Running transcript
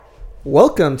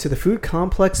Welcome to the Food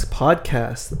Complex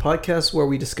Podcast, the podcast where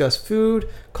we discuss food,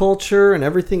 culture, and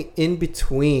everything in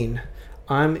between.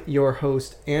 I'm your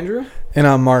host, Andrew. And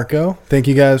I'm Marco. Thank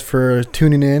you guys for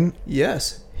tuning in.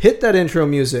 Yes, hit that intro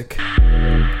music.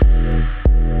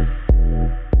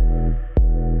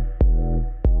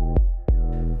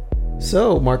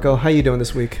 So, Marco, how you doing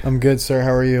this week? I'm good, sir.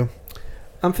 How are you?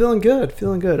 I'm feeling good,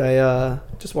 I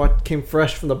just came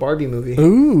fresh from the Barbie movie.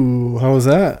 Ooh, how was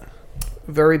that?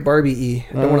 Very Barbie-y.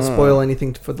 I don't want to spoil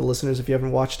anything for the listeners if you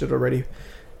haven't watched it already.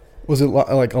 Was it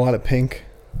like a lot of pink?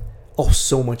 Oh,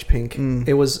 so much pink.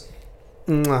 It was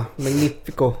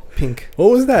magnifico pink.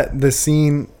 What was that? The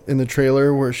scene in the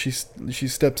trailer where she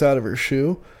steps out of her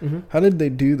shoe? Mm-hmm. How did they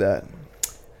do that?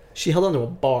 She held onto a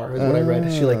bar, is what I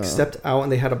read. She stepped out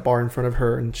and they had a bar in front of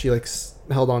her and she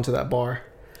held onto that bar.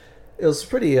 It was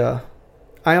pretty I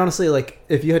honestly,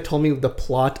 if you had told me the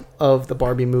plot of the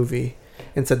Barbie movie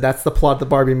and said that's the plot of the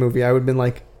Barbie movie, I would have been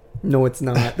like, no, it's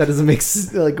not. That doesn't make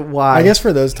sense. Why? I guess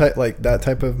for those that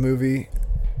type of movie,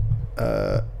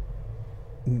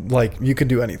 you could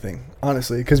do anything,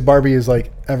 honestly, because Barbie is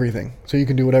everything, so you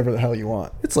can do whatever the hell you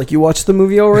want. It's like you watched the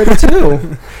movie already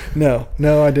too. No,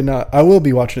 I did not. I will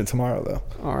be watching it tomorrow though.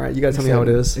 All right, you gotta tell me how it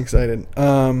is. Excited.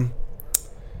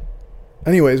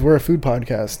 Anyways, we're a food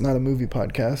podcast, not a movie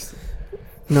podcast.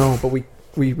 No, but we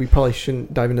probably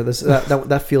shouldn't dive into this.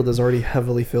 That field is already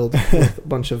heavily filled with a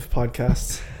bunch of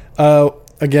podcasts.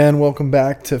 Again, welcome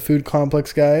back to Food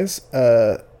Complex, guys.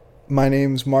 My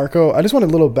name's Marco. I just want a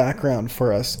little background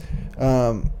for us.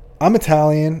 I'm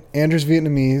Italian. Andrew's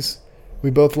Vietnamese. We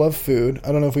both love food.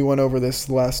 I don't know if we went over this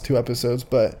the last two episodes,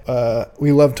 but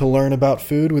we love to learn about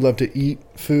food. We love to eat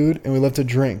food, and we love to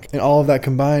drink. And all of that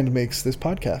combined makes this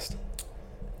podcast.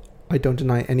 I don't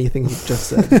deny anything you just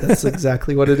said. That's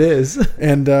exactly what it is.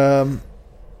 And a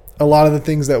lot of the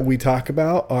things that we talk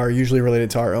about are usually related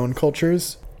to our own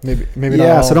cultures. Maybe not all.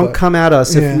 Yeah, so don't come at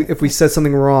us if we said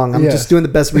something wrong. I'm just doing the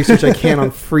best research I can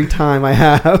on free time I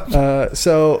have.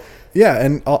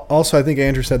 And also I think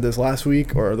Andrew said this last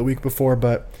week or the week before,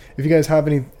 but if you guys have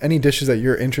any dishes that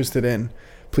you're interested in,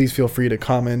 please feel free to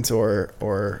comment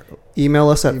or email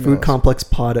us at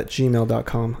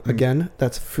foodcomplexpod@gmail.com. Again,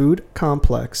 that's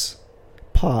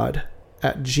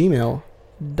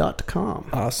foodcomplexpod@gmail.com.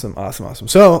 Awesome.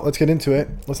 So let's get into it.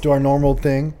 Let's do our normal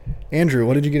thing. Andrew,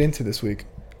 what did you get into this week?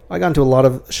 I got into a lot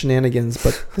of shenanigans,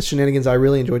 but the shenanigans I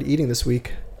really enjoyed eating this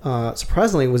week,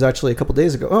 surprisingly, was actually a couple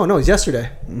days ago. Oh, no, it was yesterday.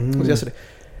 It was yesterday.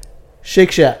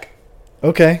 Shake Shack.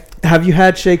 Okay. Have you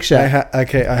had Shake Shack? I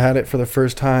had it for the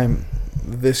first time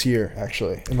this year,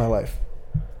 actually, in my life.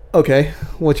 Okay.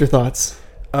 What's your thoughts?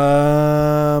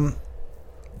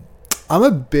 I'm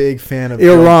a big fan of...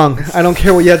 You're wrong. I don't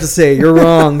care what you have to say. You're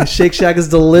wrong. Shake Shack is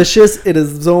delicious. It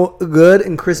is so good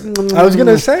and crispy. I was going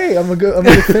to say, I'm a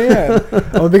big fan.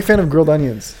 I'm a big fan of grilled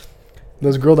onions.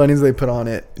 Those grilled onions they put on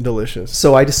it, delicious.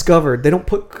 So I discovered they don't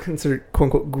consider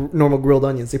quote-unquote normal grilled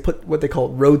onions. They put what they call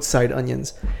roadside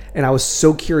onions. And I was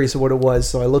so curious of what it was,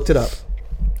 so I looked it up.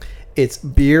 It's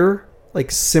beer...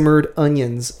 simmered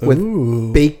onions with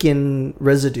bacon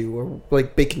residue or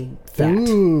bacon fat.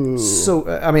 Ooh. So,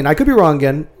 I could be wrong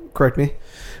again. Correct me.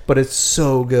 But it's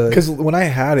so good. Because when I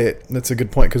had it, that's a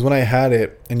good point. Because when I had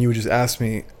it and you would just ask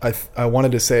me, I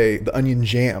wanted to say the onion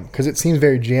jam. Because it seems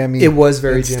very jammy. It was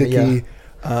very jammy, sticky.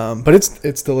 Yeah. But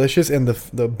it's delicious. And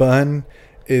the bun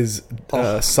is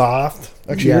soft.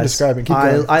 Actually, you're describing. Keep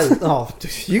going.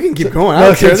 You can keep going. I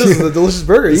don't care. This is a delicious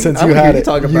burger. Since you had it,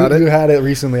 you had it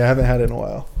recently. I haven't had it in a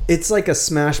while. It's like a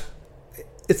smash.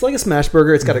 It's like a smash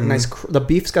burger. It's got a nice. The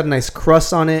beef's got a nice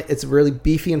crust on it. It's really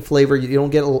beefy in flavor. You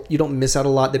don't miss out a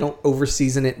lot. They don't over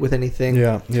season it with anything.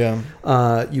 Yeah.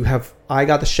 I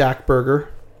got the Shack burger.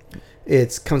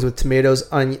 It comes with tomatoes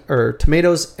and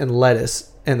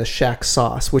lettuce and the Shack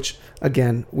sauce, which.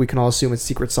 Again, we can all assume it's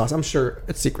secret sauce. I'm sure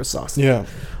it's secret sauce. Yeah.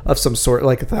 Of some sort,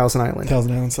 like a Thousand Island.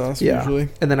 Thousand Island sauce, usually.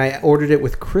 And then I ordered it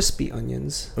with crispy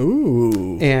onions.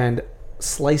 Ooh. And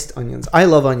sliced onions. I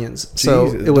love onions. Jesus,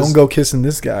 so don't go kissing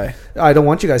this guy. I don't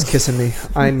want you guys kissing me.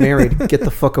 I'm married. Get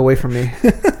the fuck away from me.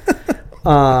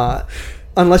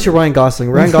 Unless you're Ryan Gosling.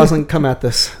 Ryan Gosling, come at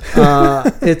this.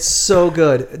 It's so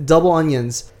good. Double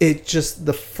onions. It just,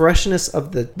 the freshness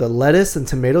of the lettuce and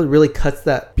tomato really cuts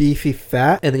that beefy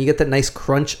fat. And then you get that nice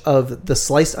crunch of the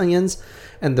sliced onions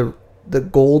and the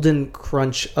golden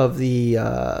crunch of the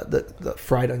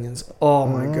fried onions. Oh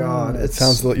my God. It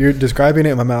sounds, you're describing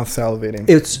it in my mouth salivating.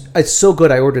 It's so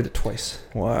good. I ordered it twice.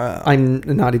 Wow. I'm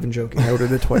not even joking. I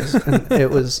ordered it twice. And it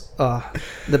was,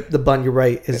 the bun, you're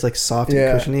right, is soft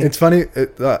and cushiony. It's funny.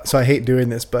 So I hate doing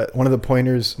this, but one of the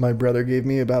pointers my brother gave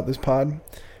me about this pod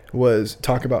was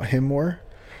talk about him more.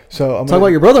 So I'm Talk about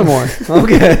your brother more.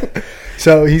 Okay.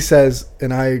 So he says,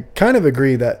 and I kind of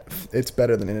agree that it's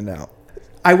better than In-N-Out.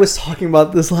 I was talking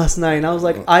about this last night, and I was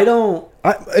like,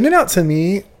 In-N-Out to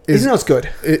me is In-N-Out's good.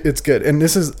 It's good, and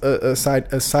this is a side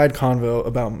convo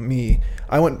about me.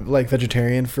 I went like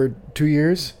vegetarian for 2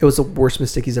 years. It was the worst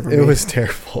mistake he's ever made. It was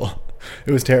terrible.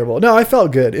 It was terrible. No, I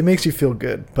felt good. It makes you feel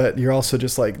good, but you're also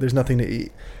just like, there's nothing to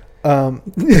eat.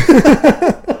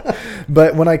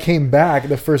 But when I came back,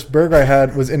 the first burger I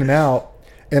had was In-N-Out,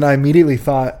 and I immediately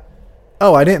thought,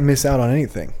 oh, I didn't miss out on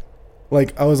anything.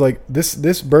 Like, I was like,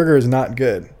 this burger is not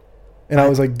good. And I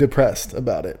was like depressed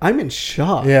about it. I'm in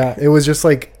shock. Yeah, it was just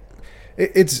like,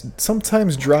 it's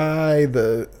sometimes dry.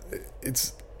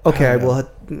 It's okay. You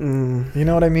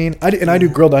know what I mean? I do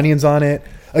grilled onions on it.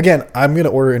 Again, I'm gonna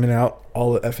order In-N-Out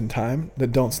all the effing time.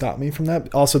 That don't stop me from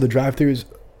that. Also, the drive-through is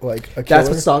like a killer.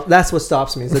 That's what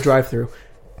stops me is the drive-through.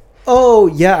 Oh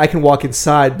yeah, I can walk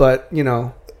inside, but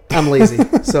I'm lazy.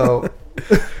 So,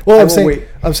 well, I'm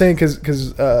saying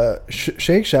because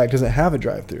Shake Shack doesn't have a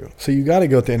drive-through, so you got to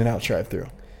go with the In-N-Out drive-through.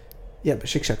 Yeah, but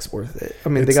Shake Shack's worth it. I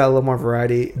mean, they got a little more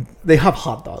variety. They have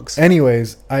hot dogs.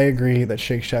 Anyways, I agree that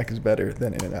Shake Shack is better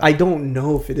than In-N-Out. I don't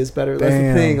know if it is better. That's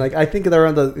the thing. Like, I think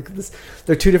they're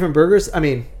they're two different burgers. I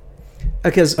mean,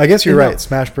 because I guess you're right.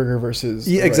 Smash burger versus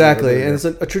exactly, burger. And it's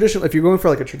a traditional. If you're going for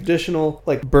like a traditional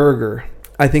like burger,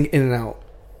 I think In-N-Out.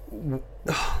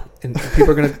 And people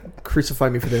are gonna crucify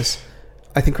me for this.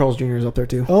 I think Carl's Jr. is up there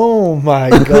too. Oh my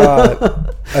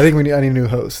god! I think I need a new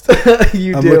host. I'm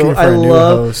looking for a new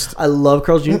host. I love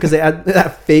Carl's Jr. because they add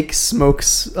that fake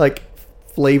smokes like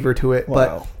flavor to it.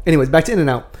 Wow. But anyways, back to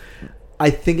In-N-Out. I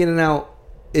think In-N-Out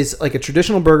is like a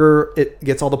traditional burger. It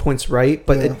gets all the points right,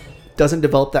 but it doesn't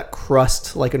develop that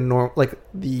crust like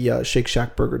the Shake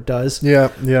Shack burger does. Yeah.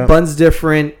 Bun's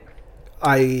different.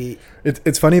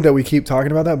 It's funny that we keep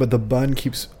talking about that, but the bun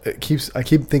I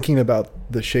keep thinking about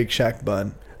the Shake Shack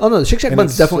bun. Oh no, the Shake Shack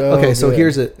bun's definitely okay. So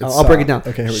here's it. I'll break it down.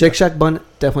 Okay, Shake Shack bun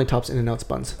definitely tops In-N-Out's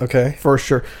buns. Okay, for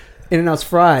sure. In-N-Out's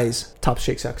fries tops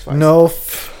Shake Shack's fries. No,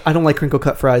 I don't like crinkle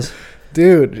cut fries,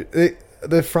 dude.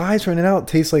 The fries from In-N-Out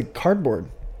taste like cardboard.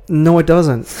 No, it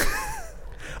doesn't.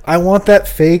 I want that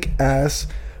fake ass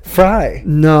fry.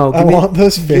 No, I want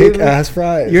those fake ass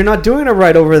fries. You're not doing it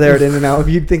right over there at In-N-Out if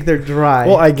you'd think they're dry.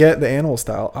 Well, I get the animal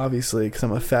style, obviously, because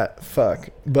I'm a fat fuck.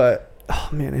 But oh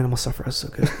man, animal style fries is so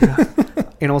good. Yeah.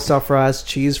 Animal style fries,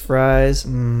 cheese fries.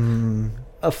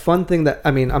 A fun thing that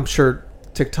I'm sure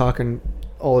TikTok and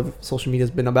all of social media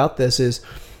has been about this is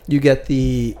you get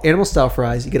the animal style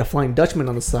fries, you get a Flying Dutchman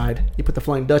on the side, you put the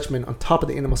Flying Dutchman on top of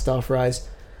the animal style fries.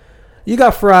 You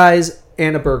got fries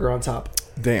and a burger on top.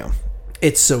 Damn.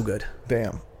 It's so good.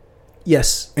 Damn.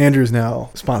 Yes. Andrew's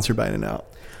now sponsored by In-N-Out.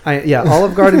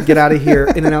 Olive Garden, get out of here.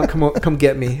 In-N-Out, come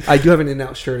get me. I do have an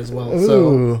In-N-Out shirt as well. Ooh.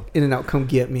 So In-N-Out, come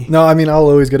get me. No, I'll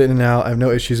always go to In-N-Out. I have no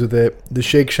issues with it. The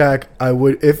Shake Shack,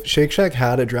 if Shake Shack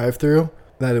had a drive-through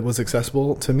that it was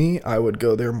accessible to me, I would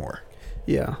go there more.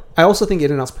 Yeah. I also think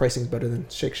In-N-Out's pricing is better than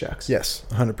Shake Shack's. Yes,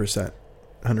 100%.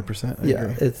 100%. I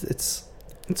agree.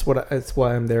 It's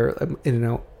why I'm there. I'm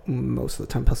In-N-Out most of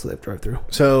the time, plus they have drive-through.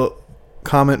 So,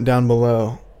 comment down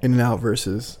below, In-N-Out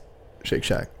versus Shake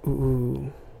Shack.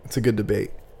 Ooh. It's a good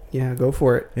debate. Yeah, go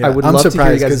for it. Yeah, I would love to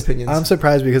hear you guys' opinions. I'm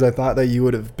surprised because I thought that you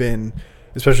would have been,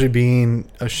 especially being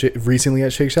recently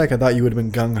at Shake Shack, I thought you would have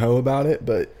been gung-ho about it,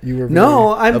 but you were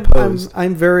very opposed.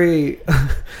 I'm very...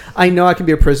 I know I can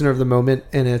be a prisoner of the moment,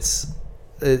 and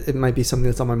it might be something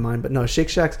that's on my mind, but no, Shake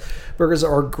Shack's burgers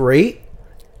are great.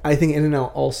 I think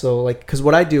In-N-Out also, because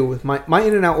what I do with my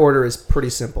In-N-Out order is pretty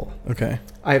simple. Okay.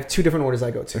 I have two different orders I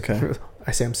go to. Okay.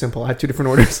 I say I'm simple. I have two different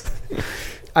orders.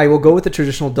 I will go with the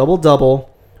traditional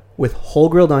double with whole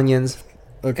grilled onions.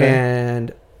 Okay.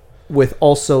 And with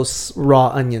also raw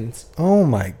onions. Oh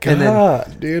my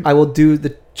god, dude! I will do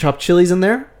the chopped chilies in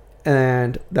there,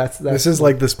 and that's. This is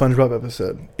like the SpongeBob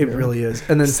episode. It really is.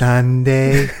 And then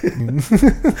Sunday.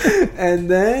 And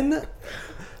then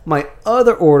my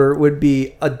other order would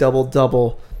be a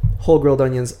double, whole grilled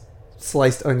onions,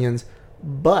 sliced onions,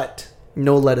 but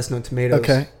no lettuce, no tomatoes.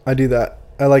 Okay, I do that.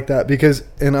 I like that because,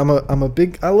 and I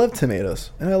love tomatoes,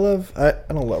 and I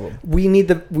don't love them. We need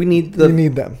them. You need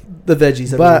them. The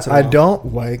veggies. But I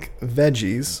don't like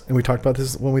veggies, and we talked about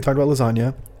this when we talked about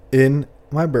lasagna in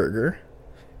my burger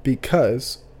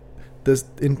because the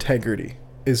integrity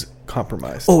is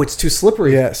compromised. Oh, it's too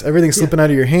slippery. Yes, everything's slipping out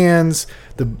of your hands.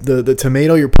 The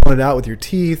tomato, you're pulling it out with your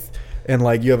teeth.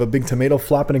 And you have a big tomato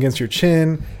flopping against your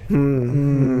chin.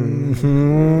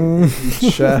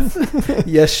 Chef.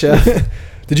 Yes, chef.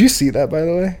 Did you see that, by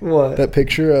the way? What? That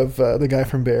picture of the guy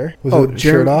from Bear? Was it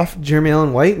shirt off? Jeremy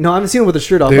Allen White? No, I haven't seen him with a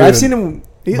shirt off. But I've seen him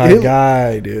My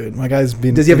guy, dude. My guy's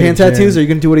been. Does he have hand tattoos? Are you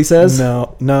gonna do what he says?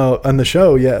 No. On the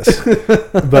show, yes,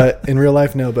 but in real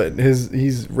life, no. But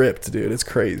he's ripped, dude. It's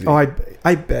crazy. Oh,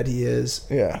 I bet he is.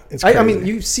 Yeah, it's crazy. I mean,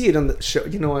 you see it on the show.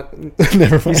 You know what?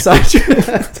 Never mind. Besides,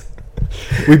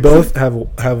 we both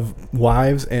have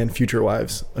wives and future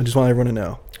wives. I just want everyone to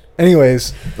know.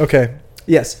 Anyways, okay.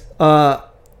 Yes.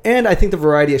 And I think the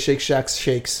variety of Shake Shack's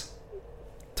shakes,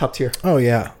 top tier. Oh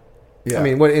yeah. Yeah. I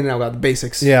mean, what in and out got the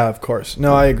basics. Yeah, of course.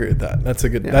 No, I agree with that. That's a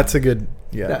good. Yeah. That's a good.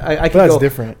 Yeah. I can that's go,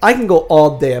 different. I can go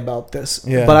all day about this.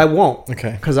 Yeah. But I won't.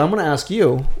 Okay. Because I'm going to ask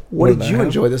you, what did you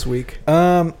enjoy this week?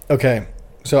 Okay.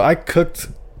 So I cooked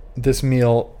this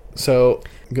meal. So.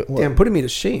 Damn, putting me to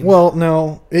shame. Well,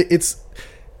 no, it's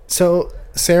so.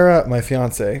 Sarah, my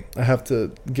fiance, I have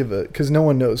to give a because no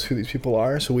one knows who these people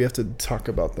are, so we have to talk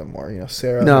about them more. You know,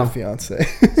 Sarah, my fiance.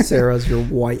 Sarah's your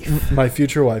wife, my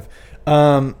future wife.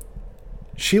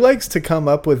 She likes to come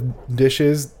up with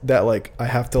dishes that like I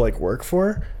have to like work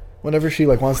for whenever she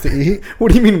like wants to eat.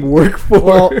 What do you mean work for?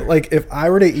 Well, like if I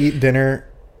were to eat dinner,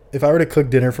 if I were to cook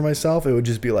dinner for myself, it would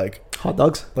just be like hot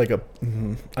dogs. Like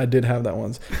I did have that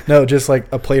once. No, just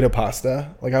like a plate of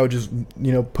pasta. Like I would just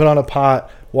put on a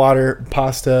pot, water,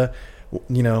 pasta.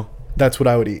 That's what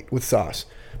I would eat with sauce.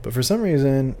 But for some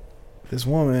reason, this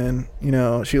woman,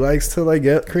 she likes to like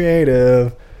get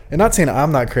creative. And not saying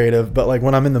I'm not creative, but like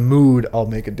when I'm in the mood, I'll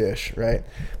make a dish, right?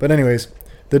 But anyways,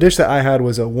 the dish that I had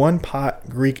was a 1-pot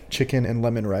Greek chicken and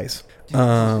lemon rice.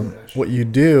 What you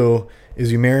do is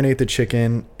you marinate the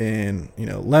chicken in,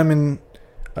 lemon,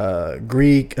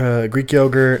 Greek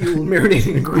yogurt,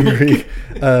 marinating Greek,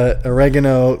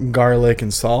 oregano, garlic,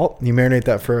 and salt. You marinate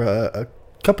that for a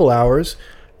couple hours.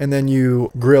 And then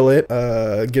you grill it,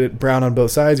 get it brown on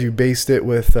both sides. You baste it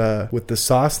with the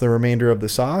sauce, the remainder of the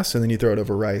sauce, and then you throw it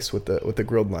over rice with the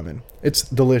grilled lemon. It's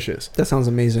delicious. That sounds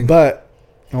amazing. But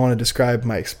I want to describe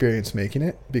my experience making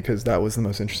it because that was the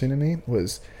most interesting to me.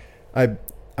 Was I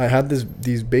had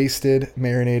these basted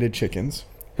marinated chickens,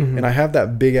 and I have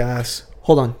that big ass.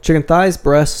 Hold on, chicken thighs,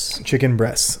 breasts, chicken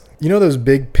breasts. You know those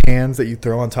big pans that you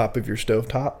throw on top of your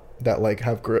stovetop? That like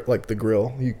have like the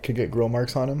grill, you could get grill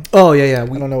marks on them. Oh yeah. I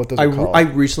don't know what those are called. I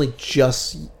recently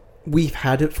we've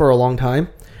had it for a long time,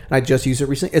 and I just used it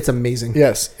recently. It's amazing.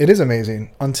 Yes, it is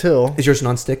amazing. Is yours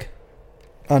nonstick?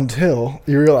 Until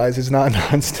you realize it's not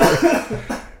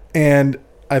nonstick. And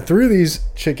I threw these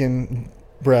chicken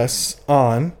breasts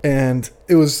on, and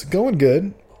it was going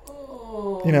good.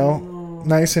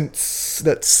 Nice and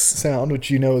that sound,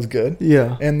 which is good.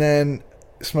 Yeah. And then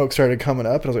smoke started coming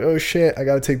up and I was like, oh shit, I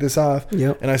gotta take this off.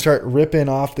 Yep. And I start ripping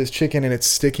off this chicken and it's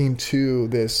sticking to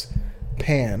this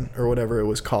pan or whatever it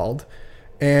was called.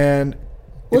 And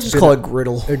let's just call it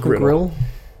griddle. A griddle?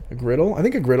 I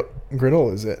think a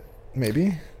griddle is it,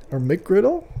 maybe? Or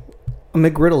McGriddle? A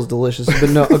McGriddle is delicious.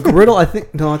 But no, a griddle, I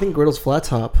think griddle's flat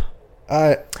top.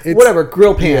 Whatever,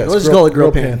 grill pan. Yeah, let's just call it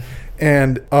grill pan.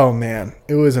 And oh man,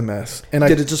 it was a mess. And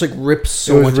did it just like rip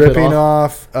so much? It was ripping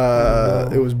off.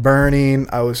 It was burning.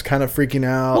 I was kind of freaking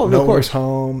out. Oh, no one was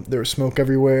home. There was smoke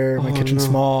everywhere. My kitchen's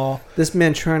small. This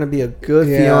man trying to be a good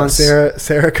fiance.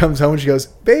 Sarah comes home and she goes,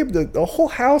 "Babe, the whole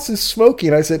house is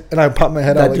smoking." I said, and I popped my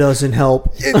head out. That doesn't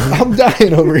help. I'm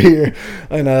dying over here.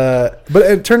 And but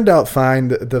it turned out fine.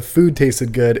 The food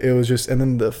tasted good. It was just, and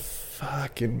then the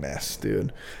fucking mess,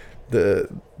 dude.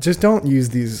 Just don't use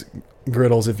these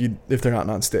griddles if they're not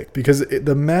nonstick because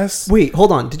the mess. Wait,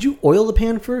 hold on. Did you oil the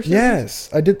pan first? Yes,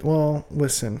 I did. Well,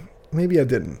 listen, maybe I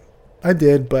didn't. I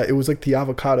did, but it was like the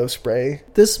avocado spray.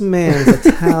 This man's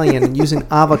Italian and using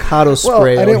avocado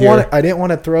spray. I didn't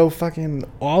want to throw fucking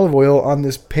olive oil on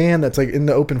this pan that's like in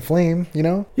the open flame. You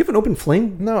have an open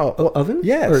flame? No, oven?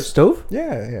 Yes, or stove?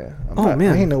 Yeah.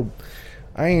 Man.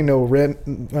 I ain't no red.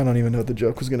 I don't even know what the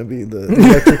joke was gonna be. The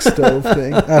electric stove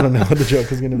thing. I don't know what the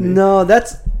joke was gonna be. No,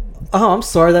 that's. Oh, I'm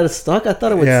sorry that it's stuck. I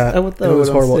thought it was. Yeah, it was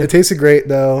horrible. It tasted great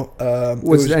though.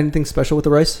 Was there anything special with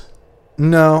the rice?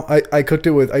 No, I cooked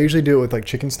it with. I usually do it with like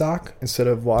chicken stock instead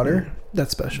of water.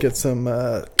 That's special. Get some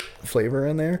flavor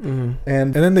in there,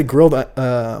 and then they grilled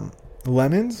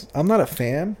lemons. I'm not a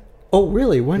fan. Oh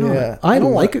really? Why not? Yeah, I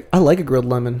don't like it. I like a grilled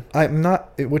lemon. I'm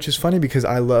not, which is funny because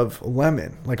I love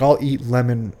lemon. Like I'll eat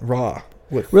lemon raw.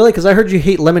 Really? Because I heard you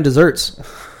hate lemon desserts.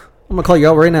 I'm gonna call you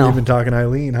out right now. You've been talking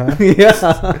Eileen, huh?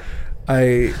 Yeah.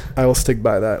 I will stick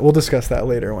by that. We'll discuss that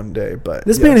later one day. But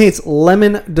this man hates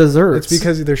lemon desserts. It's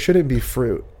because there shouldn't be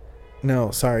fruit.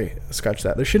 No, sorry, scratch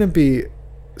that. There shouldn't be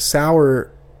sour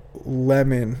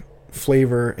lemon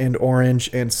flavor and orange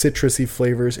and citrusy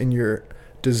flavors in your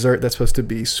dessert that's supposed to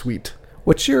be sweet.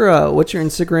 What's your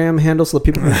Instagram handle so that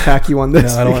people can attack you on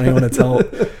this? No, I don't want anyone to tell.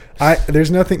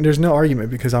 There's no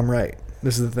argument because I'm right.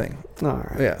 This is the thing. All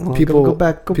right. Yeah, Well, people go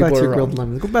back to people your are grilled wrong.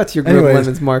 lemons. Go back to your grilled Anyways,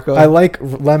 lemons, Marco. I like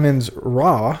lemons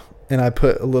raw, and I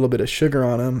put a little bit of sugar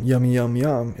on them. Yum, yum,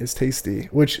 yum. It's tasty.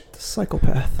 Which,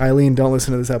 Psychopath. Eileen, don't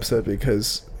listen to this episode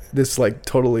because this like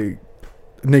totally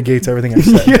negates everything I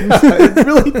said. Yeah, it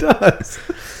really does.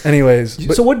 Anyways,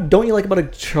 but So what don't you like about a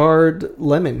charred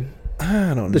lemon? I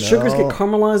don't know. The sugars get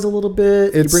caramelized a little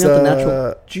bit. It's, you bring out the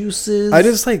natural juices. I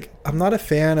just like, I'm not a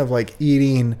fan of like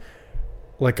eating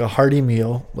like a hearty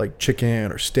meal, like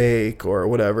chicken or steak or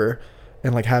whatever,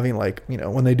 and like having like, you know,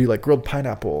 when they do like grilled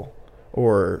pineapple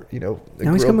or, you know,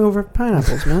 now he's coming over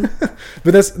pineapples, man.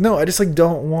 But I just like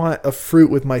don't want a fruit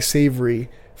with my savory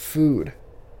food.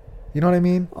 You know what I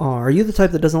mean? Oh, are you the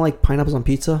type that doesn't like pineapples on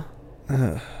pizza?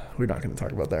 We're not going to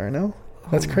talk about that right now.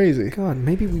 That's Oh crazy. God,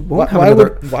 maybe we won't Why have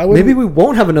another. would Maybe we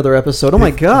won't have another episode. Oh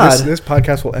my God, This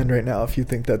podcast will end right now if you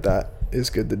think that is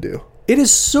good to do. it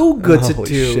is so good to Holy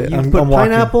do. shit. You I'm put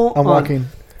walking. pineapple I'm on. walking.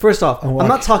 First off, I'm I'm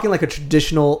not talking like a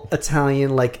traditional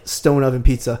Italian like stone oven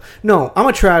pizza. No, I'm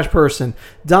a trash person.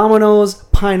 Domino's,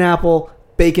 pineapple,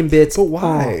 bacon bits. But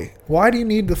why? Why do you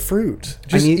need the fruit?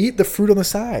 Just eat the fruit on the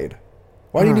side.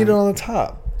 Why do you need it on the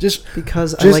top?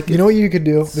 Because I just like you know what you could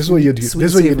do? This is what you do. This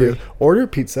is what you do. Order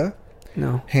pizza,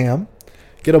 No. ham,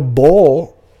 get a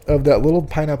bowl of that little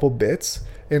pineapple bits,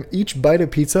 and each bite of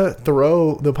pizza,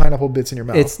 throw the pineapple bits in your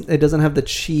mouth. It doesn't have the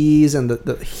cheese and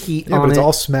the heat yeah, on but it's it.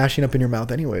 all smashing up in your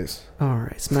mouth anyways. All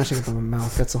right, smashing up in my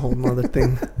mouth. That's a whole nother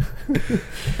thing.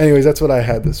 Anyways, that's what I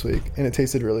had this week, and it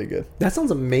tasted really good. That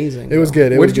sounds amazing. It was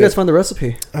good. Where did you guys find the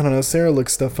recipe? I don't know. Sarah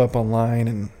looked stuff up online,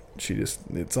 and she just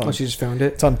it's on. Oh, she just found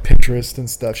it. It's on Pinterest and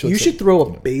stuff. You should throw a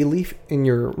bay leaf in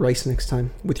your rice next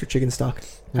time with your chicken stock.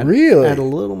 Really? Add a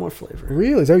little more flavor.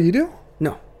 Really? Is that what you do?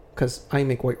 No, because I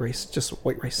make white rice, just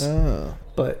white rice. Oh,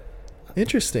 But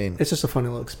interesting. it's just a funny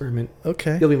little experiment.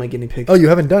 Okay. You'll be my guinea pig. Oh, you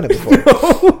haven't done it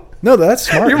before? No, that's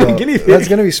smart. You're my though. guinea pig. That's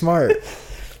gonna be smart.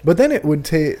 But then it would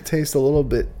taste a little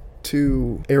bit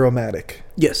too aromatic.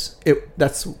 Yes,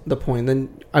 that's the point.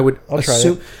 Then I would I'll try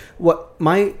assume it. what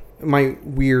my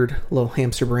weird little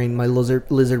hamster brain, my lizard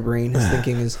brain is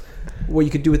thinking is what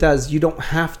you could do with that is you don't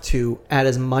have to add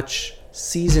as much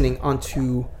seasoning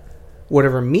onto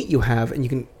whatever meat you have, and you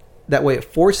can that way it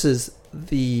forces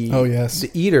the the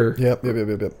eater Yep.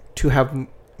 to have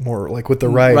More like with the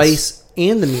rice.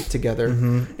 And the meat together,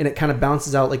 Mm-hmm. and it kind of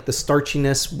balances out like the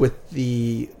starchiness with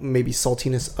the maybe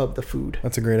saltiness of the food.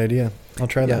 That's a great idea. I'll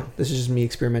try Yeah, that. this is just me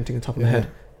experimenting on top of my Yeah. head.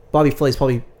 Bobby Flay's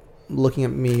probably looking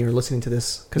at me or listening to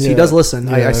this because he Yeah. does listen.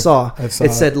 Yeah, I saw. I saw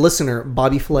it said listener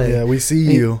Bobby Flay. Yeah, we see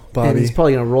And you, Bobby. And he's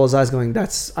probably gonna roll his eyes, going,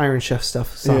 "That's Iron Chef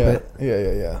stuff. Stop it." Yeah.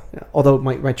 Yeah. Although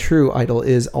my true idol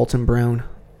is Alton Brown.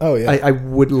 Oh yeah. I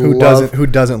would Who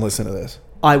doesn't listen to this?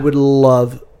 I would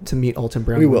love to meet Alton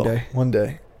Brown We one will day. one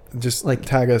day. Just Like-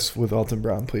 tag us with Alton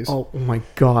Brown, please. Oh my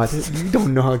God! You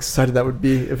don't know how excited that would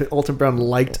be if Alton Brown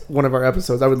liked one of our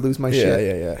episodes. I would lose my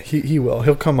shit. Yeah. He will.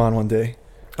 He'll come on one day.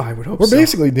 I would hope We're so.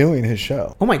 basically doing his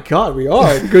show. Oh my God, we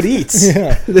are Good Eats.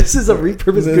 Yeah. This is a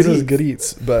repurposed This Good is Eats. Good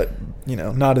Eats, but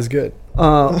not as good.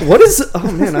 What is? Oh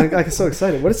man, I got so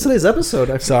excited. What is today's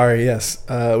episode? Sorry, yes.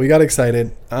 We got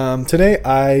excited. Today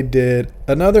I did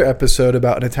another episode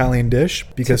about an Italian dish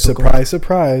because Typical.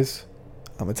 surprise,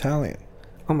 I'm Italian.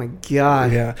 Oh my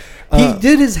God. Yeah. He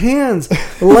did his hands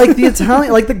like the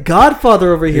Italian, like the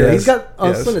Godfather over here. Yes, He's got all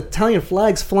of a yes. sudden Italian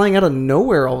flags flying out of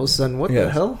nowhere all of a sudden. What the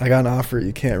Yes. hell? I got an offer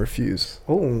you can't refuse.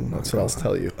 Oh my That's what God. I'll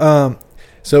tell you.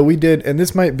 So we did, and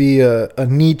this might be a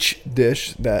niche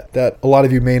dish that a lot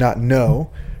of you may not know,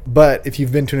 but if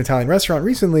you've been to an Italian restaurant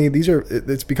recently,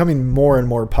 it's becoming more and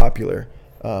more popular.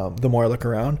 The more I look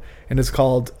around, and it's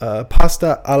called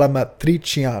pasta alla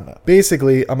matriciana.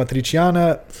 Basically,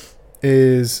 amatriciana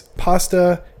is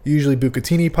pasta, usually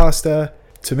bucatini pasta,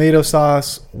 tomato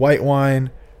sauce, white wine,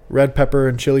 red pepper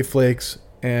and chili flakes,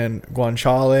 and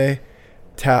guanciale,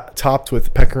 topped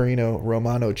with pecorino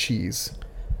romano cheese.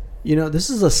 You know, this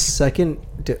is a second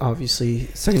dish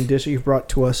that you've brought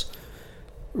to us.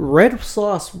 Red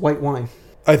sauce, white wine.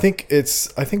 I think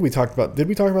we talked about. Did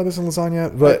we talk about this in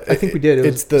lasagna? But I think we did.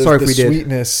 It's the did.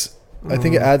 sweetness. I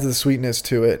think it adds the sweetness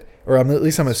to it, or at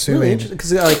least I'm Really assuming. interesting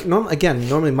because,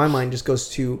 normally my mind just goes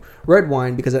to red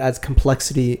wine because it adds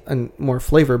complexity and more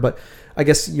flavor. But I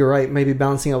guess you're right. Maybe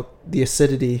balancing out the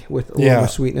acidity with a little more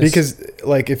sweetness. Because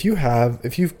like if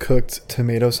you've cooked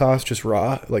tomato sauce just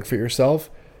raw, like for yourself,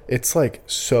 it's like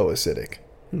so acidic.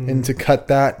 And to cut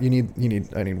that, I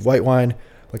need white wine.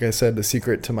 Like I said, the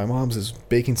secret to my mom's is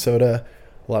baking soda,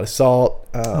 a lot of salt.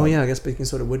 I guess baking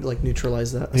soda would like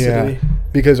neutralize that acidity. Yeah,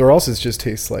 because or else it just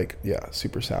tastes like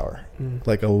super sour,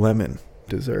 like a lemon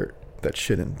dessert. that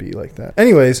shouldn't be like that.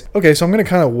 Anyways, okay, so I'm going to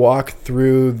kind of walk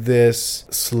through this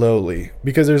slowly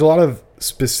because there's a lot of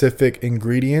specific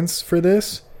ingredients for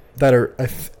this that are,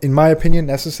 in my opinion,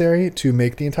 necessary to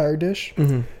make the entire dish,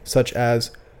 such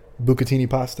as bucatini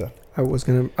pasta. I was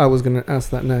gonna ask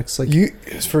that next. Like,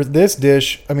 for this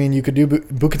dish, I mean, you could do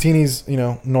bucatini's,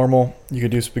 normal. You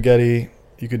could do spaghetti.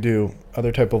 You could do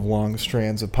other type of long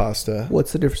strands of pasta.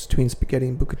 What's the difference between spaghetti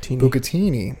and bucatini?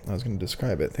 Bucatini, I was going to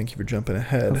describe it. Thank you for jumping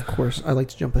ahead. Of course, I like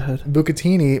to jump ahead.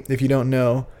 Bucatini, if you don't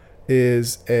know,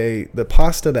 is the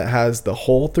pasta that has the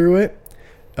hole through it.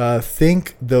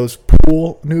 Think those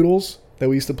pool noodles that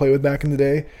we used to play with back in the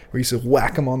day, where you used to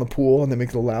whack them on the pool and they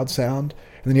make a loud sound.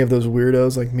 And then you have those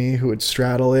weirdos like me who would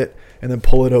straddle it and then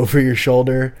pull it over your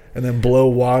shoulder and then blow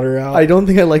water out. I don't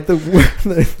think I like the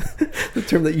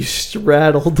term that you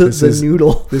straddled the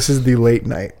noodle. This is the late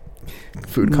night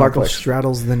food Marco complex.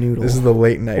 Straddles the noodle. This is the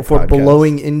late night before podcast.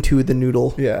 blowing into the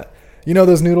noodle. Yeah. You know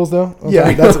those noodles though? Okay.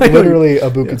 Yeah. That's literally a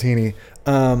bucatini.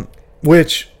 Yeah.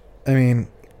 Which, I mean,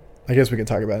 I guess we can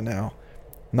talk about it now.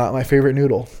 Not my favorite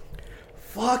noodle.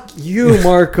 Fuck you,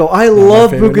 Marco. I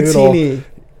love bucatini. Noodle.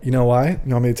 You know why?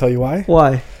 You want me to tell you why?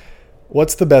 Why?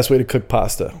 What's the best way to cook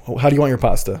pasta? How do you want your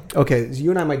pasta? Okay, so you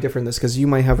and I might differ in this because you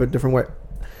might have a different way.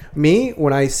 Me,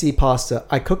 when I see pasta,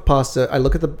 I cook pasta. I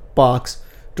look at the box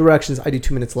directions. I do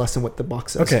 2 minutes less than what the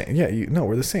box says. Okay, yeah,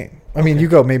 we're the same. I mean, you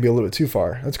go maybe a little bit too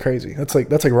far. That's crazy. That's like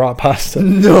raw pasta.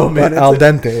 No, man. Al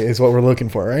dente is what we're looking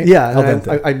for, right? Yeah, al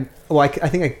dente. I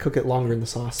think I cook it longer in the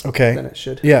sauce. Okay, than it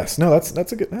should. Yes, no,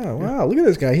 that's a good. Oh wow, look at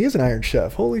this guy. He is an Iron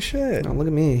Chef. Holy shit! Oh, look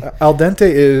at me. Al dente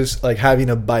is like having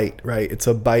a bite, right? It's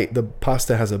a bite. The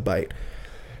pasta has a bite.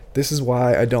 This is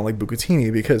why I don't like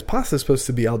bucatini, because pasta is supposed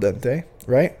to be al dente,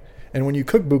 right? And when you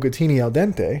cook bucatini al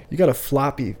dente, you got a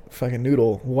floppy fucking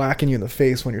noodle whacking you in the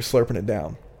face when you're slurping it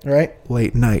down, right?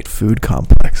 Late night food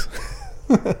complex.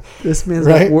 This man's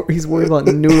right? He's worried about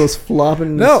noodles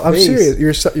flopping in his face. I'm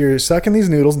serious. You're sucking these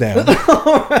noodles down.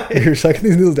 Right. You're sucking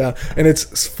these noodles down, and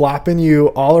it's flopping you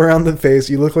all around the face.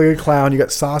 You look like a clown. You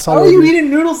got sauce all over. How are you eating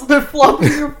noodles that are flopping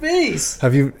in your face?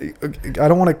 Have you? I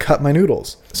don't want to cut my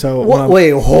noodles. So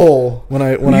When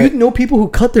I know people who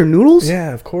cut their noodles?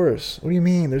 Yeah, of course. What do you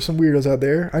mean? There's some weirdos out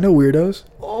there. I know weirdos.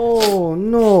 Oh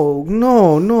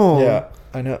no. Yeah,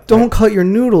 I know. Don't cut your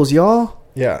noodles, y'all.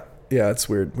 Yeah, it's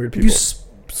weird. Weird people. You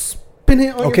spin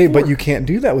it on okay, your fork. but you can't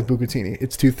do that with bucatini.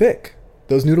 It's too thick.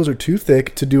 Those noodles are too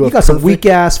thick to do you a. You got some weak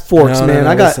ass forks, man. No,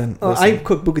 I got. listen. I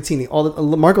cook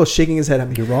bucatini. Marco's shaking his head at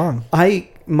me. You're wrong.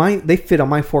 They fit on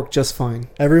my fork just fine.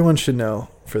 Everyone should know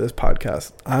for this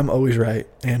podcast, I'm always right.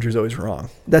 Andrew's always wrong.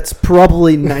 That's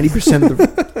probably 90% of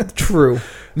the true.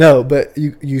 No, but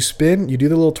you spin. You do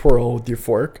the little twirl with your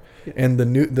fork, and the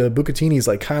bucatini is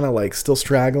like kind of like still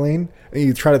straggling, and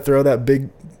you try to throw that big.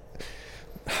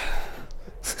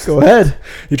 Go ahead.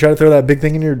 You try to throw that big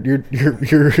thing in your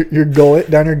gullet,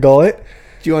 down your gullet.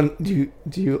 Do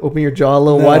you open your jaw a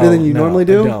little wider than you normally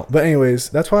do? I don't. But anyways,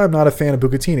 that's why I'm not a fan of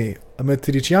bucatini.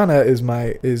 Amatriciana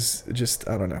is just,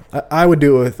 I don't know. I would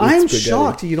do it with I'm spaghetti.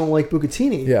 shocked you don't like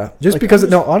bucatini. Yeah, just like,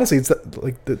 because honestly, it's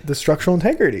the structural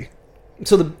integrity.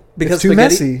 So because it's too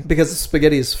messy. Because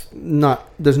spaghetti is not,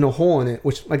 there's no hole in it.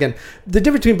 Which again, the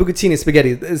difference between bucatini and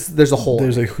spaghetti is there's a hole.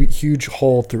 There's a huge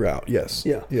hole throughout. Yes.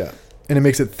 Yeah. And it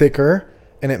makes it thicker,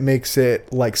 and it makes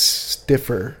it like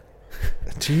stiffer.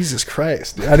 Jesus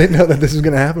Christ! I didn't know that this was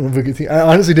going to happen with bucatini. I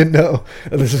honestly didn't know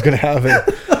that this was going to happen.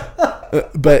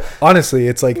 But honestly,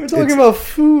 it's like we're talking about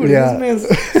food. Yeah. This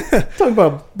man's talking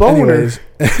about boners.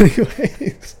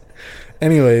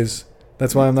 Anyways,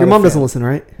 that's why I'm not. Your mom doesn't listen,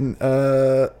 right?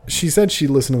 She said she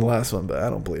listened to the last one, but I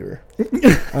don't believe her.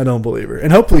 I don't believe her,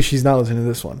 and hopefully she's not listening to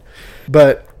this one.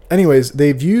 But anyways,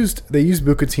 they used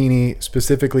bucatini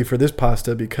specifically for this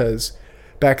pasta because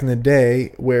back in the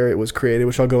day where it was created,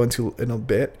 which I'll go into in a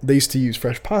bit, they used to use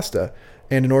fresh pasta,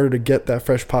 and in order to get that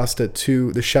fresh pasta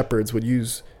to the shepherds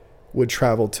would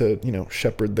travel to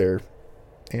shepherd their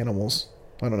animals.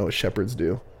 I don't know what shepherds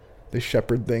do. They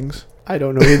shepherd things. I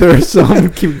don't know either, so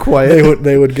I'm keep quiet.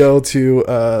 They would go to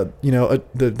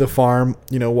the farm,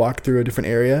 walk through a different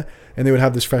area, and they would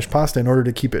have this fresh pasta. In order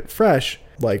to keep it fresh,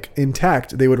 like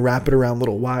intact, they would wrap it around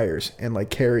little wires and like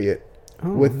carry it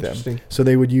with them. So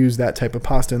they would use that type of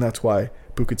pasta, and that's why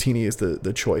bucatini is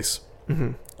the choice.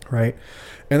 Mm-hmm. Right?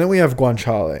 And then we have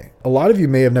guanciale. A lot of you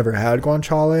may have never had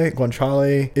guanciale.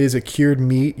 Guanciale is a cured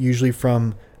meat, usually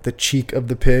from the cheek of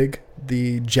the pig,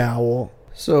 the jowl.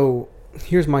 So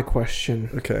here's my question.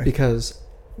 Okay. Because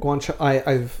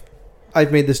I've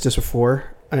made this dish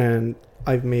before, and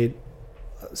I've made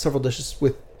several dishes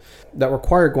that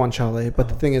require guanciale. But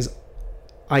the thing is,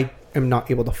 I am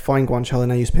not able to find guanciale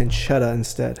and I use pancetta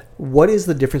instead. What is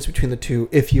the difference between the two,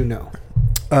 if you know?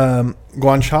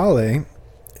 Guanciale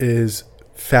is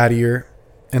fattier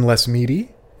and less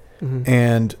meaty,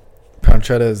 and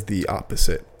pancetta is the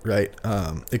opposite, right?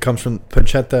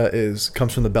 Pancetta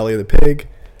comes from the belly of the pig.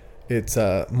 It's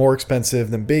more expensive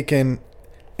than bacon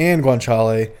and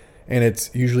guanciale, and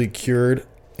it's usually cured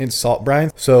in salt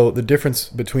brine. So the difference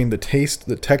between the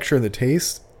texture and the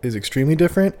taste is extremely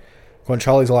different.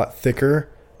 Guanciale is a lot thicker,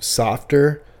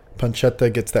 softer.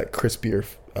 Pancetta gets that crispier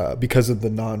because of the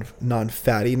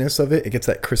non-fattiness of it. It gets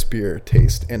that crispier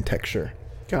taste and texture.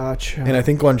 Gotcha. And I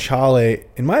think guanciale,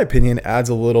 in my opinion, adds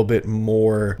a little bit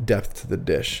more depth to the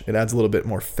dish. It adds a little bit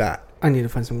more fat. I need to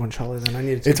find some guanciale then. I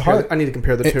need to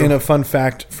compare the two. And a fun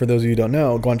fact for those of you who don't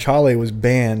know, guanciale was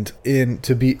banned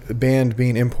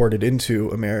being imported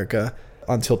into America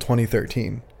until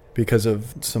 2013 because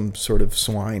of some sort of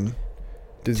swine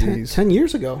disease. 10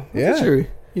 years ago. That's actually,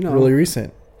 really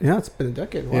recent. Yeah, it's been a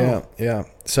decade. Wow. Yeah.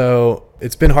 So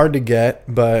it's been hard to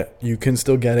get, but you can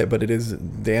still get it, but it is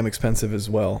damn expensive as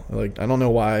well. Like, I don't know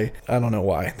why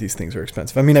these things are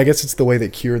expensive. I mean, I guess it's the way they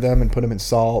cure them and put them in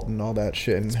salt and all that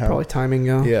shit. And it's probably timing,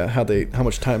 yeah. How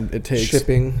much time it takes.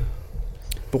 Shipping.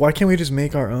 But why can't we just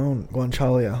make our own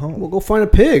guanciale at home? We'll go find a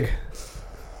pig.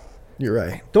 You're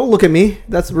right. Don't look at me.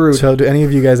 That's rude. So do any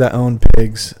of you guys that own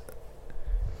pigs,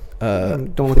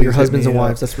 don't look at your husbands and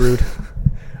wives. That's rude.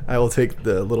 I will take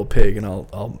the little pig and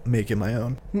I'll make it my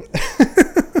own.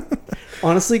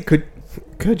 Honestly, could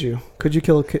you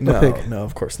kill a pig? No,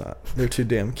 of course not. They're too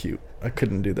damn cute. I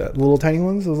couldn't do that. The little tiny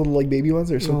ones, those little like baby ones,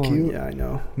 they're so cute. Yeah, I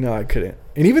know. No, I couldn't.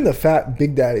 And even the fat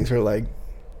big daddies are like,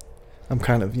 I'm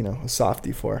kind of a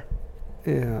softie for.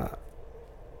 Yeah,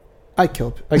 I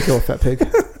kill a fat pig.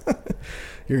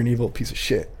 You're an evil piece of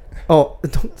shit. Oh,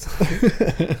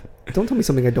 don't tell me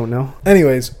something I don't know.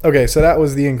 Anyways, okay, so that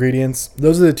was the ingredients.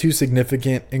 Those are the two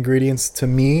significant ingredients to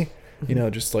me.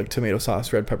 Just like tomato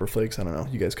sauce, red pepper flakes. I don't know.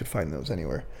 You guys could find those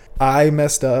anywhere. I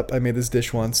messed up. I made this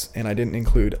dish once, and I didn't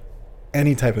include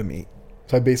any type of meat.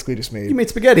 So I basically just made... You made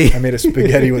spaghetti. I made a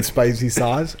spaghetti with spicy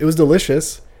sauce. It was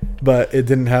delicious, but it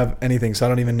didn't have anything, so I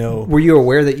don't even know... Were you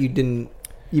aware that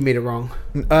you made it wrong?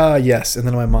 Yes. And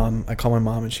then I called my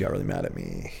mom, and she got really mad at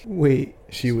me. Wait.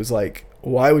 She was like,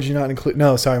 why would you not include...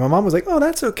 No, sorry. My mom was like, oh,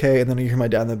 that's okay. And then you hear my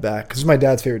dad in the back, because it's my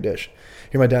dad's favorite dish.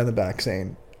 You hear my dad in the back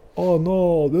saying... Oh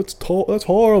no, that's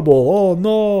horrible. Oh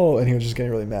no. And he was just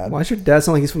getting really mad. Why does your dad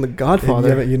sound like he's from The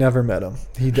Godfather? You never met him.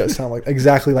 He does sound like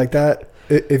exactly like that.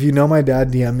 If you know my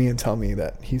dad, DM me and tell me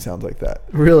that he sounds like that.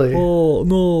 Really? Oh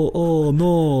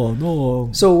no.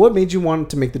 So what made you want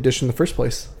to make the dish in the first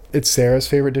place? It's Sarah's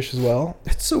favorite dish as well.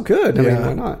 It's so good. I mean,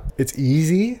 why not? It's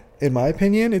easy. In my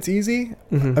opinion, it's easy.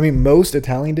 Mm-hmm. I mean, most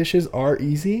Italian dishes are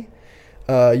easy.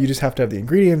 You just have to have the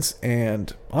ingredients,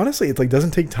 and honestly, it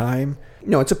doesn't take time.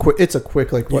 No, it's a quick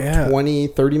 20,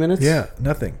 30 minutes? Yeah,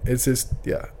 nothing. It's just,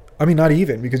 I mean, not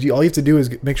even, because all you have to do is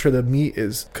make sure the meat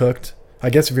is cooked. I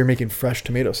guess if you're making fresh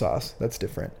tomato sauce, that's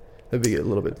different. That'd be a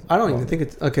little bit... I don't even think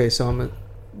it's... Okay, so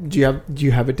do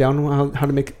you have it down how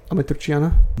to make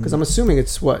Amatriciana? Because I'm assuming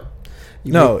it's what?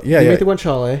 You make the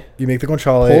guanciale. You make the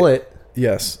guanciale. Pull it.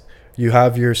 Yes. You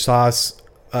have your sauce.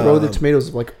 Throw the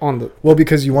tomatoes on the... Well,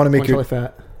 because you want to make your...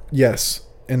 fat. Yes.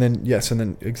 And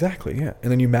then exactly, yeah. And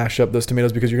then you mash up those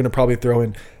tomatoes because you're going to probably throw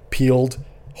in peeled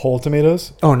whole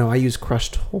tomatoes. Oh, no, I use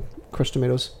crushed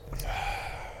tomatoes.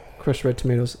 Crushed red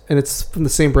tomatoes. And it's from the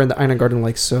same brand that Ina Garden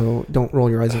likes, so don't roll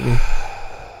your eyes at me.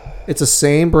 It's the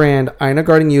same brand. Ina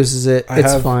Garden uses it.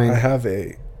 Fine.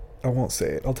 I won't say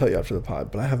it. I'll tell you after the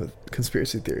pod, but I have a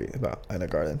conspiracy theory about Ina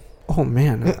Garden. Oh,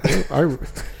 man.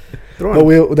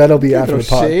 That'll be after the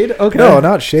pod. Shade? Okay. No,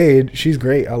 not shade. She's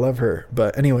great. I love her.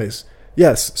 But anyways...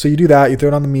 Yes, so you do that. You throw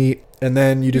it on the meat, and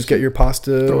then you just get your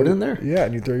pasta. Throw it in there. Yeah,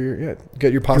 and you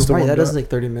get your pasta. Right, that doesn't take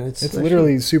 30 minutes. It's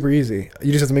literally super easy.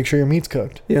 You just have to make sure your meat's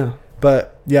cooked. Yeah.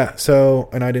 But yeah,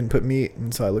 and I didn't put meat,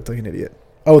 and so I looked like an idiot.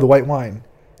 Oh, the white wine.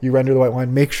 You render the white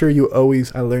wine. Make sure you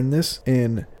always. I learned this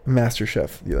in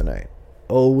MasterChef the other night.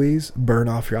 Always burn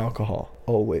off your alcohol.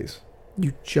 Always.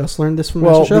 You just learned this from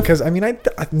MasterChef? Well, because I mean,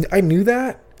 I knew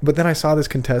that, but then I saw this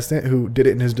contestant who did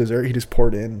it in his dessert. He just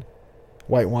poured in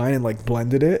white wine and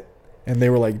blended it, and they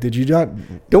were like, did you not...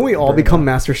 Don't we all become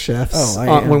master chefs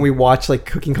when we watch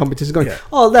cooking competitions going,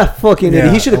 yeah. That fucking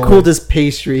idiot, he should have cooled his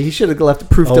pastry, he should have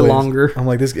proofed it longer. I'm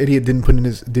like, this idiot didn't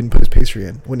put his pastry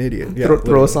in. What an idiot. Yeah,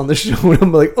 throw us on the show and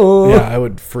I'm like, oh yeah, I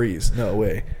would freeze. No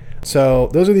way. So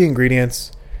those are the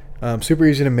ingredients. Super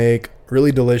easy to make,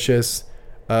 really delicious,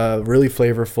 really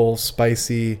flavorful,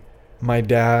 spicy. My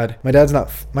dad's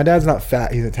not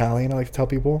fat, he's Italian, I like to tell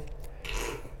people.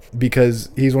 because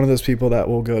he's one of those people that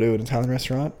will go to an Italian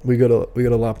restaurant. We go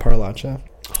to La Parlaccia.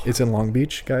 It's in Long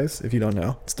Beach, guys. If you don't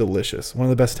know, it's delicious. One of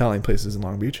the best Italian places in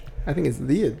Long Beach. I think it's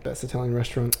the best Italian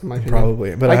restaurant in my opinion.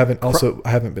 Probably, but I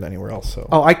haven't been anywhere else. So.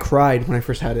 Oh, I cried when I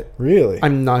first had it. Really?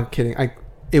 I'm not kidding.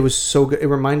 It was so good. It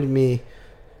reminded me,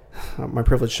 my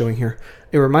privilege showing here.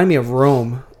 It reminded me of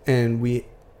Rome, and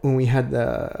when we had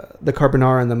the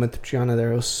carbonara and the Amatriciana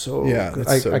there, it was so good.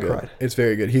 I good. cried. It's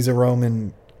very good. He's a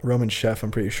Roman chef,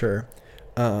 I'm pretty sure,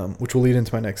 which will lead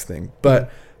into my next thing. But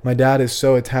my dad is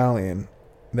so Italian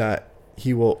that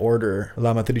he will order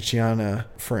la Amatriciana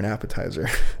for an appetizer.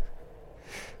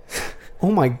 Oh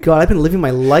my God, I've been living my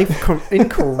life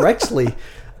incorrectly.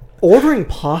 Ordering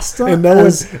pasta? And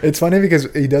it's funny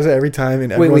because he does it every time,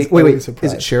 and everyone's wait. surprised.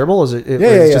 Is it shareable? Is it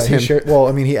just him? Well,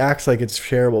 I mean, he acts like it's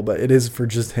shareable, but it is for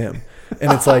just him.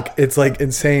 And it's like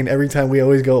insane. Every time we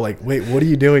always go like, wait, what are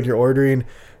you doing? You're ordering.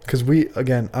 Because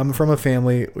I'm from a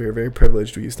family. We are very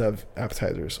privileged. We used to have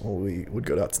appetizers. Well, we would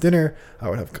go out to dinner.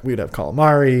 We'd have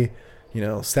calamari,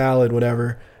 salad,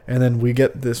 whatever. And then we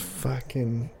get this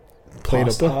fucking plate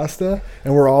of pasta,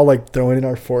 and we're all like throwing in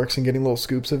our forks and getting little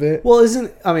scoops of it. Well,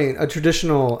 a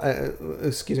traditional,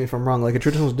 excuse me if I'm wrong, like a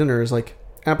traditional dinner is like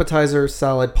appetizer,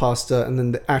 salad, pasta, and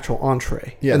then the actual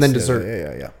entree, and then dessert.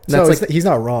 Yeah. That's he's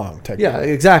not wrong, technically. Yeah,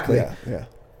 exactly. Yeah.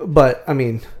 But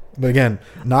again,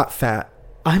 not fat.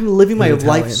 I'm living my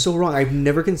life so wrong. I've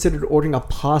never considered ordering a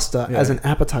pasta as an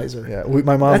appetizer. Yeah,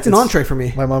 my mom. That's an entree for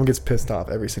me. My mom gets pissed off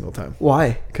every single time.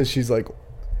 Why? Because she's like,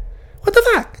 "What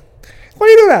the fuck? Why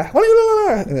do you do that? Why do you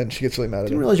do that?" And then she gets really mad at I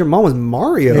didn't her. realize your mom was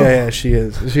Mario. Yeah, she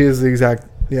is. She is the exact.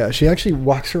 Yeah, she actually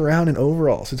walks around in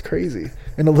overalls. It's crazy.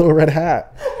 In a little red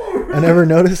hat. I never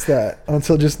noticed that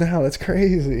until just now. That's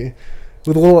crazy.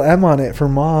 With a little M on it for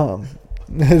mom.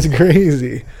 That's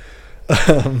crazy.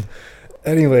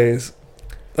 Anyways.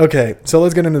 Okay, so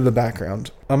let's get into the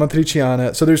background.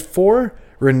 Amatriciana. So there's 4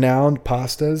 renowned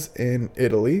pastas in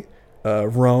Italy.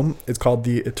 Rome, it's called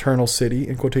the Eternal City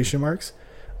in quotation marks.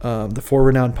 The 4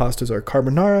 renowned pastas are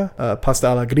carbonara, pasta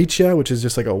alla gricia, which is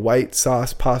just like a white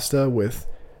sauce pasta with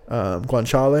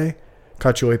guanciale,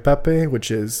 cacio e pepe,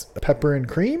 which is pepper and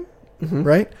cream,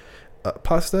 right?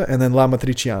 Pasta, and then la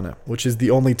matriciana, which is the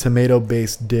only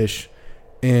tomato-based dish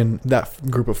in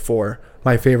that group of 4.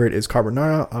 My favorite is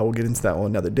carbonara. I will get into that one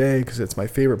another day because it's my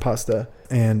favorite pasta,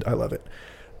 and I love it.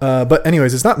 But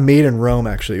anyways, it's not made in Rome,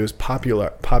 actually. It was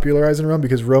popularized in Rome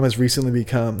because Rome has recently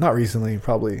become, not recently,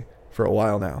 probably for a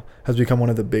while now, has become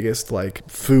one of the biggest like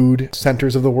food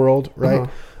centers of the world, right?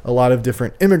 A lot of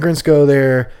different immigrants go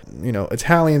there,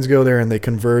 Italians go there, and they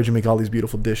converge and make all these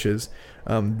beautiful dishes.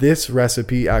 This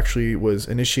recipe actually was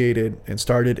initiated and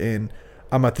started in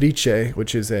Amatrice,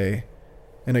 which is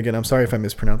and again, I'm sorry if I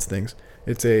mispronounce things.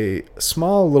 It's a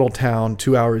small little town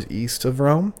 2 hours east of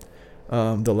Rome,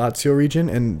 the Lazio region,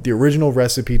 and the original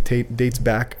recipe dates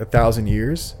back 1,000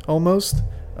 years, almost,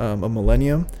 a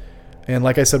millennium. And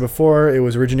like I said before, it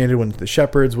was originated when the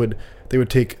shepherds would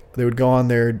go on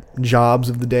their jobs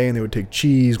of the day, and they would take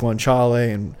cheese,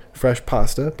 guanciale, and fresh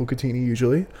pasta, bucatini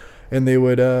usually, and they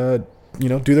would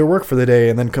do their work for the day,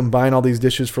 and then combine all these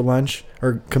dishes for lunch,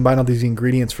 or combine all these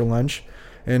ingredients for lunch,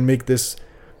 and make this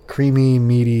creamy,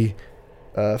 meaty,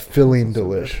 filling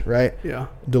delish, right? Yeah.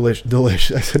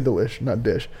 Delish. I said delish, not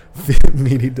dish.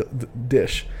 Meaty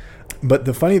dish. But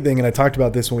the funny thing, and I talked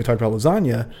about this when we talked about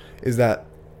lasagna, is that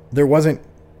there wasn't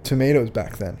tomatoes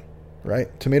back then,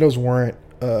 right? Tomatoes weren't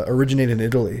originated in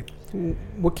Italy.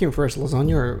 What came first,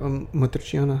 lasagna or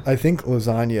matriciana? I think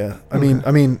lasagna.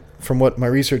 I mean, from what my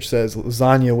research says,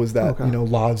 lasagna was that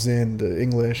laws in the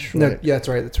English. Right? No, yeah,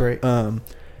 that's right.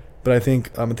 But I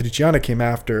think Amatriciana came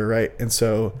after, right? And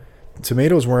so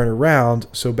tomatoes weren't around.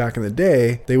 So back in the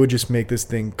day, they would just make this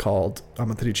thing called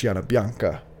Amatriciana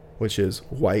Bianca, which is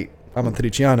white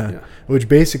Amatriciana, which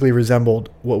basically resembled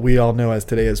what we all know as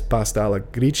today as pasta alla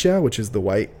gricia, which is the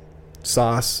white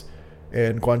sauce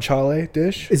and guanciale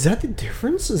dish. Is that the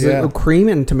difference? Is it a cream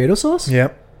and tomato sauce?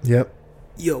 Yep.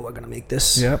 Yo, we're going to make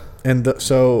this. Yep. And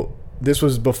so this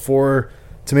was before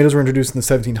tomatoes were introduced in the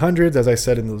 1700s, as I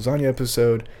said in the lasagna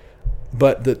episode.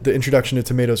 But the introduction to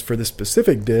tomatoes for this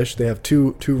specific dish, they have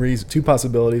two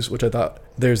possibilities, which I thought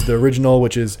there's the original,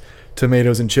 which is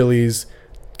tomatoes and chilies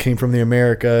came from the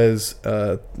Americas,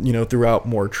 throughout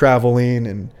more traveling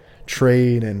and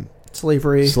trade and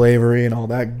slavery and all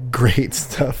that great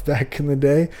stuff back in the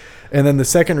day. And then the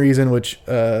second reason, which,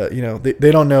 they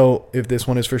don't know if this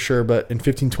one is for sure, but in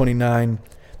 1529,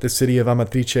 the city of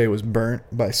Amatrice was burnt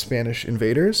by Spanish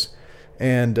invaders.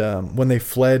 And when they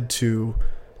fled to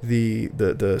the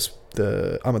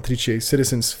Amatrice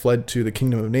citizens fled to the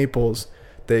kingdom of Naples,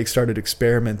 they started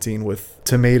experimenting with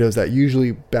tomatoes that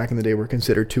usually back in the day were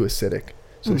considered too acidic.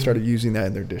 So they started using that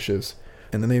in their dishes.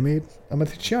 And then they made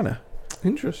Amatriciana.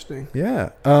 Interesting.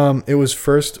 Yeah. It was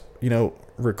first,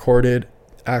 recorded,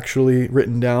 actually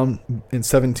written down in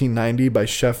 1790 by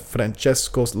Chef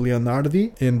Francesco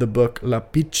Leonardi in the book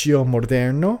L'Appicio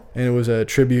Moderno. And it was a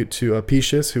tribute to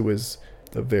Apicius, who was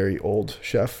a very old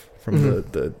chef from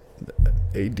the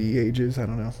AD ages. I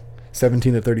don't know.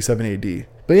 17 to 37 AD.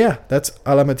 But yeah, that's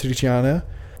Amatriciana.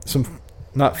 Some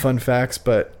not fun facts,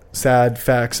 but sad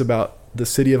facts about the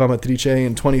city of Amatrice.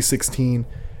 In 2016,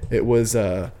 it was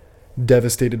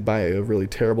devastated by a really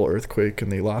terrible earthquake,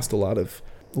 and they lost a lot of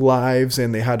lives,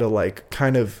 and they had to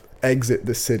kind of exit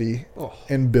the city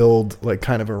and build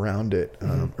kind of around it.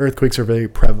 Earthquakes are very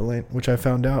prevalent, which I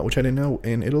found out, which I didn't know,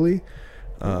 in Italy.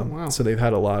 Wow. So they've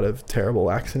had a lot of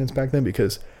terrible accidents back then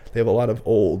because they have a lot of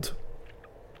old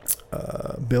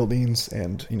buildings,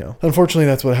 and unfortunately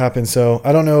that's what happened. So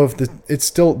I don't know if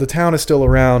the town is still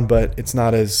around, but it's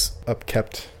not as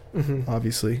upkept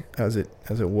obviously as it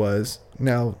was.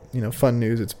 Now fun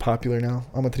news, it's popular now.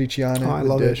 Amatriciana, I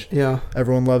love dish. it. Yeah,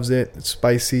 everyone loves it. It's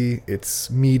spicy, it's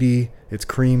meaty, it's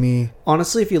creamy.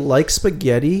 Honestly, if you like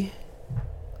spaghetti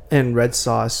and red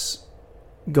sauce,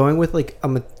 going with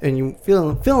and you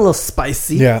feeling a little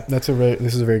spicy, this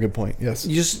is a very good point. Yes,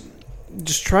 you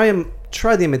just try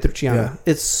the Amatriciana. Yeah.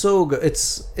 It's so good.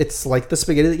 It's like the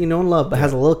spaghetti that you know and love, but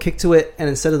has a little kick to it. And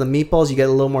instead of the meatballs, you get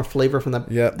a little more flavor from the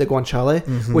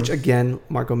guanciale, which again,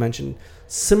 Marco mentioned.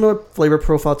 Similar flavor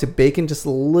profile to bacon, just a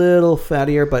little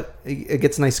fattier, but it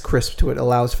gets nice crisp to it.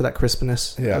 Allows for that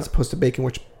crispness as opposed to bacon,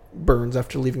 which burns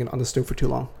after leaving it on the stove for too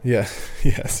long. Yeah.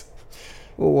 Yes.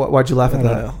 Well, why'd you laugh at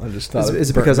that? I don't know. I just thought is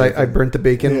it because I burnt the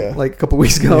bacon a couple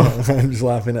weeks ago? Yeah, I'm just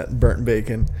laughing at burnt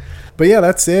bacon. But yeah,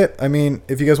 that's it. I mean,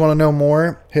 if you guys want to know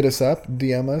more, hit us up,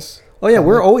 DM us. Oh yeah,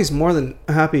 we're always more than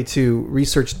happy to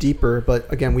research deeper,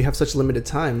 but again, we have such limited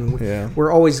time.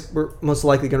 We're most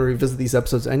likely going to revisit these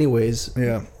episodes anyways.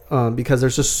 Yeah. Because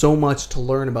there's just so much to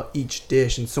learn about each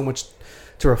dish and so much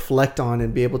to reflect on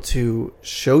and be able to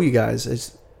show you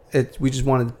guys. We just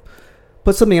wanted to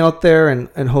put something out there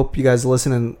and hope you guys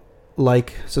listen and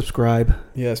subscribe.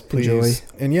 Yes, please.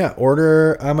 Enjoy. And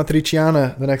order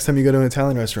Amatriciana the next time you go to an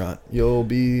Italian restaurant. You won't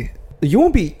be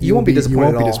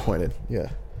disappointed. Yeah.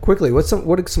 Quickly, what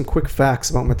are some quick facts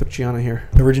about Amatriciana here?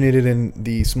 Originated in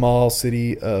the small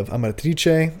city of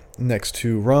Amatrice, next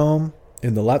to Rome,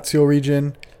 in the Lazio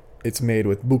region. It's made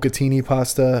with bucatini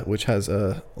pasta, which has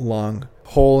a long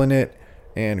hole in it,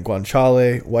 and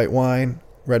guanciale, white wine,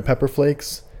 red pepper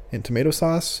flakes, and tomato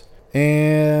sauce.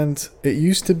 And it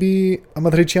used to be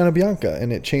Amatriciana Bianca,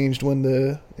 and it changed when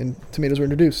tomatoes were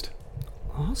introduced.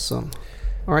 Awesome.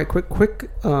 All right, quick,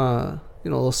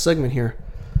 little segment here.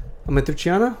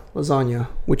 Amatriciana, lasagna.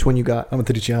 Which one you got?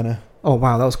 Amatriciana. Oh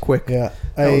wow, that was quick. Yeah,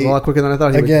 that was a lot quicker than I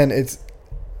thought.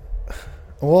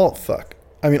 Fuck.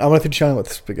 I mean, Amatriciana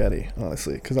with spaghetti,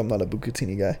 honestly, because I'm not a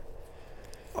bucatini guy,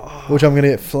 which I'm gonna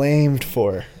get flamed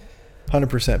for.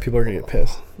 100%. People are gonna get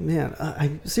pissed. Man,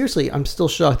 I'm still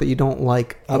shocked that you don't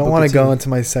like. I don't want to go into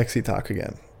my sexy talk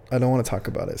again. I don't want to talk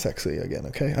about it sexy again.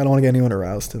 Okay, I don't want to get anyone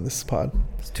aroused in this pod.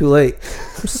 It's too late.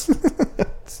 It's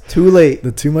too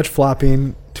late. Too much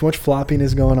flopping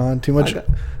is going on. Too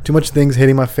much things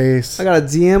hitting my face. I got a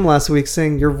DM last week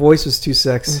saying your voice was too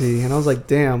sexy, and I was like,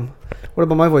 damn. What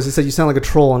about my voice? They said you sound like a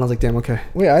troll, and I was like, damn, okay.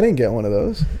 Wait, I didn't get one of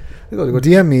those. Go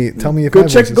DM me. Tell me if go my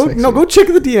check. voice is sexy. Go check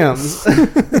the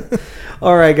DMs.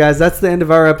 All right, guys, that's the end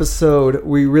of our episode.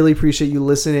 We really appreciate you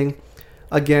listening.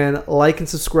 Again, like and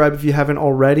subscribe if you haven't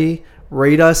already.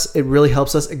 Rate us. It really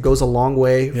helps us. It goes a long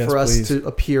way for us to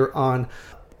appear on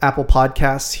Apple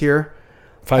Podcasts here.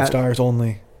 5 stars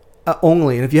only.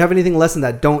 Only. And if you have anything less than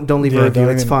that, don't leave a review.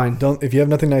 It's fine. If you have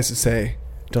nothing nice to say,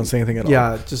 don't say anything at all.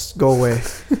 Yeah, just go away.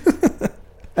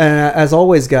 And as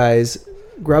always, guys,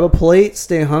 grab a plate,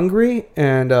 stay hungry,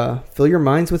 and fill your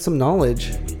minds with some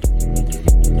knowledge.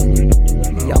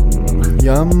 Yum.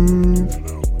 Yum.